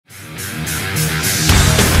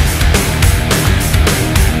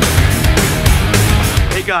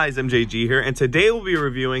guys, MJG here, and today we'll be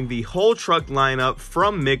reviewing the whole truck lineup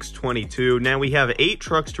from Mix 22. Now we have 8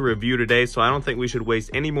 trucks to review today, so I don't think we should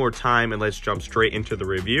waste any more time, and let's jump straight into the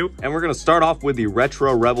review. And we're going to start off with the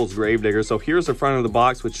Retro Rebels Gravedigger. So here's the front of the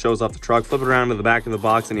box, which shows off the truck. Flip it around to the back of the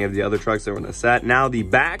box, and you have the other trucks that were in the set. Now the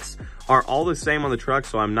backs are all the same on the truck,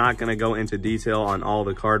 so I'm not going to go into detail on all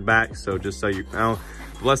the card backs, so just so you know.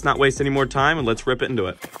 But let's not waste any more time, and let's rip it into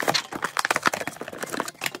it.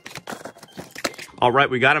 All right,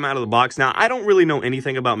 we got them out of the box. Now, I don't really know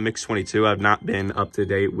anything about Mix 22. I've not been up to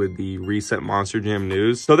date with the recent Monster Jam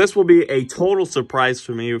news. So this will be a total surprise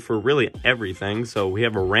for me for really everything. So we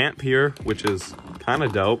have a ramp here, which is kind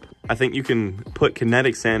of dope. I think you can put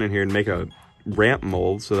kinetic sand in here and make a ramp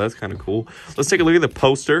mold. So that's kind of cool. Let's take a look at the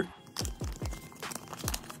poster.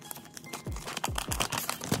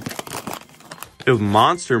 With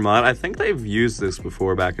Monster Mutt, I think they've used this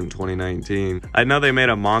before back in 2019. I know they made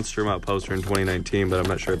a Monster Mutt poster in 2019, but I'm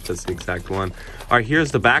not sure if that's the exact one. All right,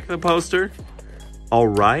 here's the back of the poster. All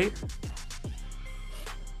right.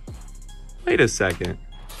 Wait a second.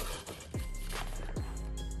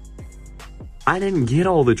 I didn't get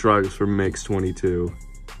all the trucks from Mix 22.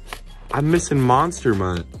 I'm missing Monster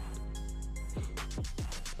Mutt.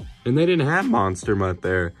 And they didn't have Monster Mutt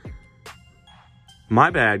there. My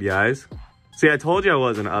bad, guys. See, I told you I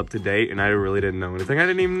wasn't up to date, and I really didn't know anything. I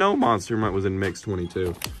didn't even know Monster Mutt was in Mix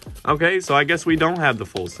 22. Okay, so I guess we don't have the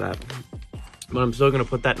full set. But I'm still going to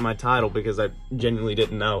put that in my title because I genuinely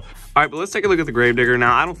didn't know. All right, but let's take a look at the Gravedigger.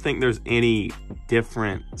 Now, I don't think there's any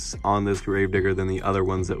difference on this Gravedigger than the other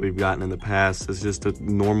ones that we've gotten in the past. It's just a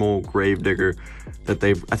normal Gravedigger that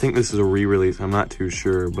they've... I think this is a re-release. I'm not too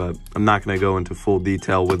sure, but I'm not going to go into full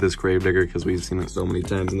detail with this Gravedigger because we've seen it so many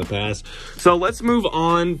times in the past. So let's move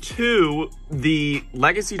on to the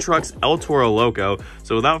Legacy Trucks El Toro Loco.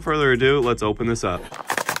 So without further ado, let's open this up.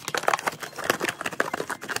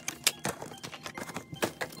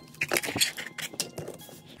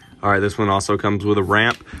 All right, this one also comes with a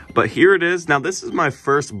ramp, but here it is. Now, this is my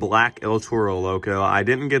first black El Toro Loco. I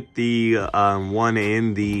didn't get the one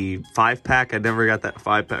in the 5-pack. I never got that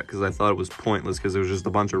 5-pack because I thought it was pointless because it was just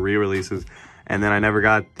a bunch of re-releases. And then I never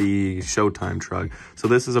got the Showtime truck. So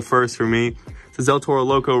this is a first for me. It says El Toro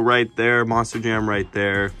Loco right there, Monster Jam right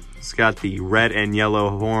there. It's got the red and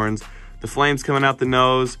yellow horns. The flames coming out the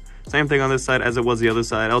nose. Same thing on this side as it was the other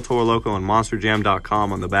side. El Toro Loco and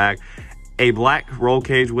monsterjam.com on the back. A black roll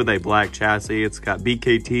cage with a black chassis. It's got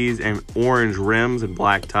BKTs and orange rims and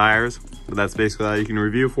black tires. So that's basically all you can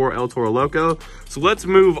review for El Toro Loco. So let's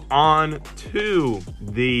move on to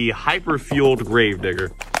the hyper-fueled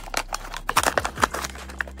Gravedigger.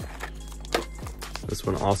 This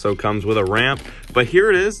one also comes with a ramp, but here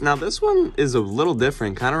it is. Now this one is a little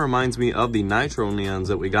different. Kind of reminds me of the Nitro Neons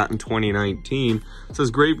that we got in 2019. It says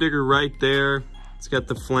Gravedigger right there. It's got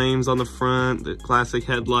the flames on the front, the classic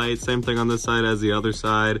headlights, same thing on this side as the other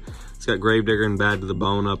side. It's got Gravedigger and Bad to the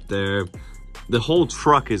Bone up there. The whole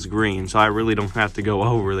truck is green, so I really don't have to go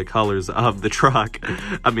over the colors of the truck.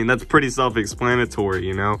 I mean, that's pretty self-explanatory,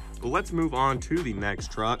 you know? But let's move on to the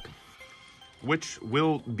next truck, which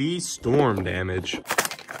will be Storm Damage.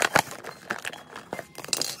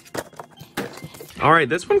 All right,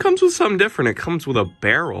 this one comes with something different. It comes with a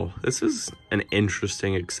barrel. This is an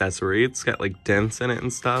interesting accessory. It's got like dents in it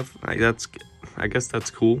and stuff. I guess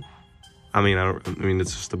that's cool. I mean,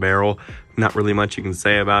 it's just a barrel. Not really much you can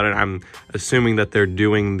say about it. I'm assuming that they're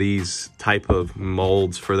doing these type of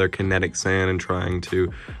molds for their kinetic sand and trying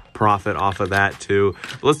to profit off of that too.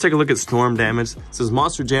 But let's take a look at Storm Damage. It says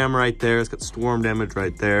Monster Jam right there. It's got Storm Damage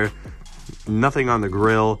right there. Nothing on the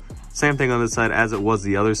grill. Same thing on this side as it was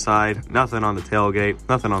the other side. Nothing on the tailgate,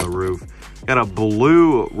 nothing on the roof. Got a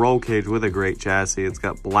blue roll cage with a great chassis. It's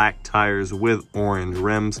got black tires with orange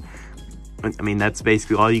rims. I mean, that's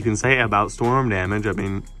basically all you can say about Storm Damage. I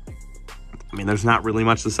mean, there's not really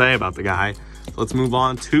much to say about the guy. So let's move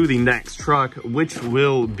on to the next truck, which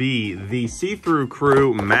will be the See-Through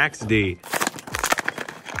Crew Max D.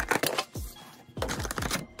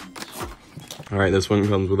 All right, this one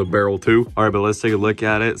comes with a barrel too. All right, but let's take a look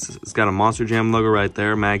at it. It's got a Monster Jam logo right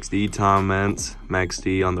there. Max D, Tom Mentz, Max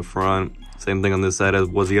D on the front. Same thing on this side as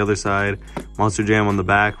was the other side. Monster Jam on the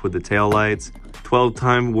back with the tail lights.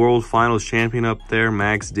 12-time World Finals champion up there,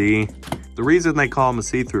 Max D. The reason they call him a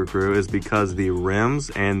see-through crew is because the rims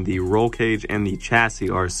and the roll cage and the chassis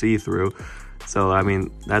are see-through. So, I mean,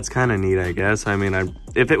 that's kind of neat, I guess. I mean,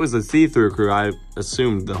 if it was a see-through crew, I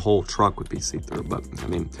assumed the whole truck would be see-through. But, I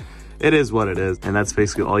mean, it is what it is. And that's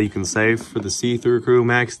basically all you can say for the see-through crew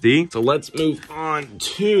Max D. So, let's move on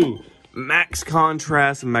to Max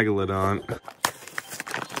Contrast Megalodon.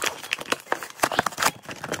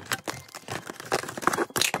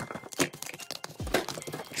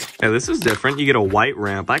 Yeah, this is different. You get a white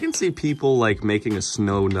ramp. I can see people like making a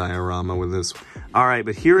snow diorama with this. All right,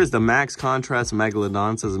 but here is the max contrast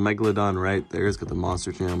Megalodon. It says Megalodon right there. It's got the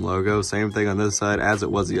monsterjam logo. Same thing on this side as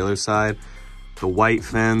it was the other side. The white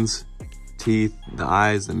fins, teeth, the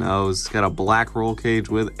eyes, the nose. It's got a black roll cage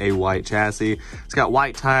with a white chassis. It's got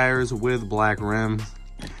white tires with black rims.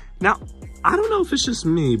 Now, I don't know if it's just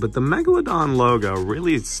me, but the Megalodon logo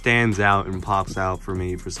really stands out and pops out for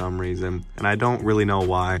me for some reason, and I don't really know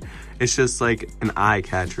why. It's just like an eye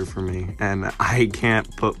catcher for me, and I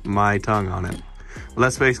can't put my tongue on it. Well,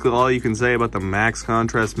 that's basically all you can say about the max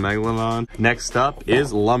contrast Megalodon. Next up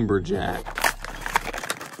is Lumberjack.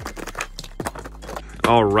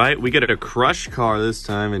 All right, we get a crush car this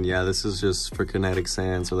time, and yeah, this is just for kinetic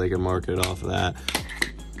sand, so they can mark it off of that,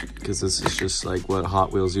 because this is just like what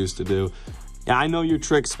Hot Wheels used to do. Yeah, I know your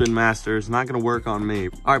trick, Spinmaster. It's not going to work on me.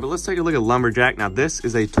 All right, but let's take a look at Lumberjack. Now, this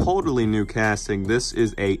is a totally new casting. This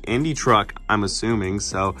is a Indy truck, I'm assuming.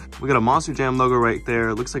 So we got a monsterjam logo right there.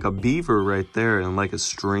 It looks like a beaver right there and like a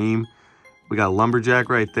stream. We got Lumberjack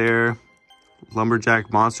right there.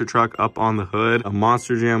 Lumberjack monster truck up on the hood. A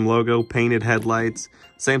monsterjam logo, painted headlights.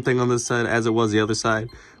 Same thing on this side as it was the other side.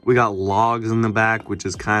 We got logs in the back, which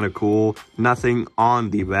is kind of cool. Nothing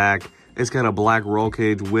on the back. It's got a black roll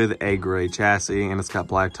cage with a gray chassis, and it's got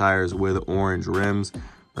black tires with orange rims.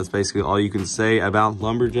 That's basically all you can say about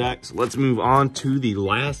Lumberjack. So let's move on to the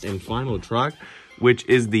last and final truck, which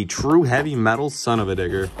is the true heavy metal son of a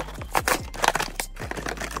digger.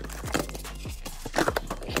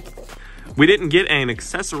 We didn't get an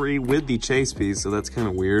accessory with the chase piece, so that's kind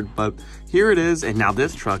of weird, but here it is. And now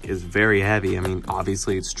this truck is very heavy. I mean,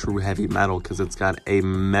 obviously it's true heavy metal because it's got a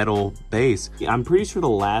metal base. I'm pretty sure the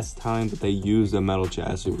last time that they used a metal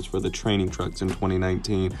chassis was for the training trucks in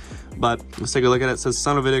 2019. But let's take a look at it. It says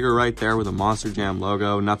son of a digger right there with a monsterjam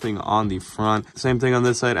logo. Nothing on the front. Same thing on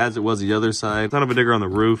this side as it was the other side. Son of a digger on the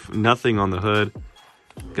roof. Nothing on the hood.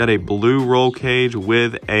 Got a blue roll cage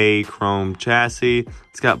with a chrome chassis.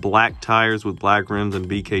 It's got black tires with black rims and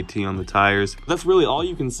BKT on the tires. That's really all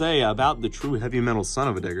you can say about the true heavy metal son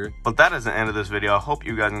of a digger. But that is the end of this video. I hope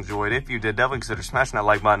you guys enjoyed. If you did, definitely consider smashing that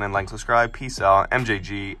like button and subscribe. Peace out.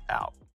 MJG out.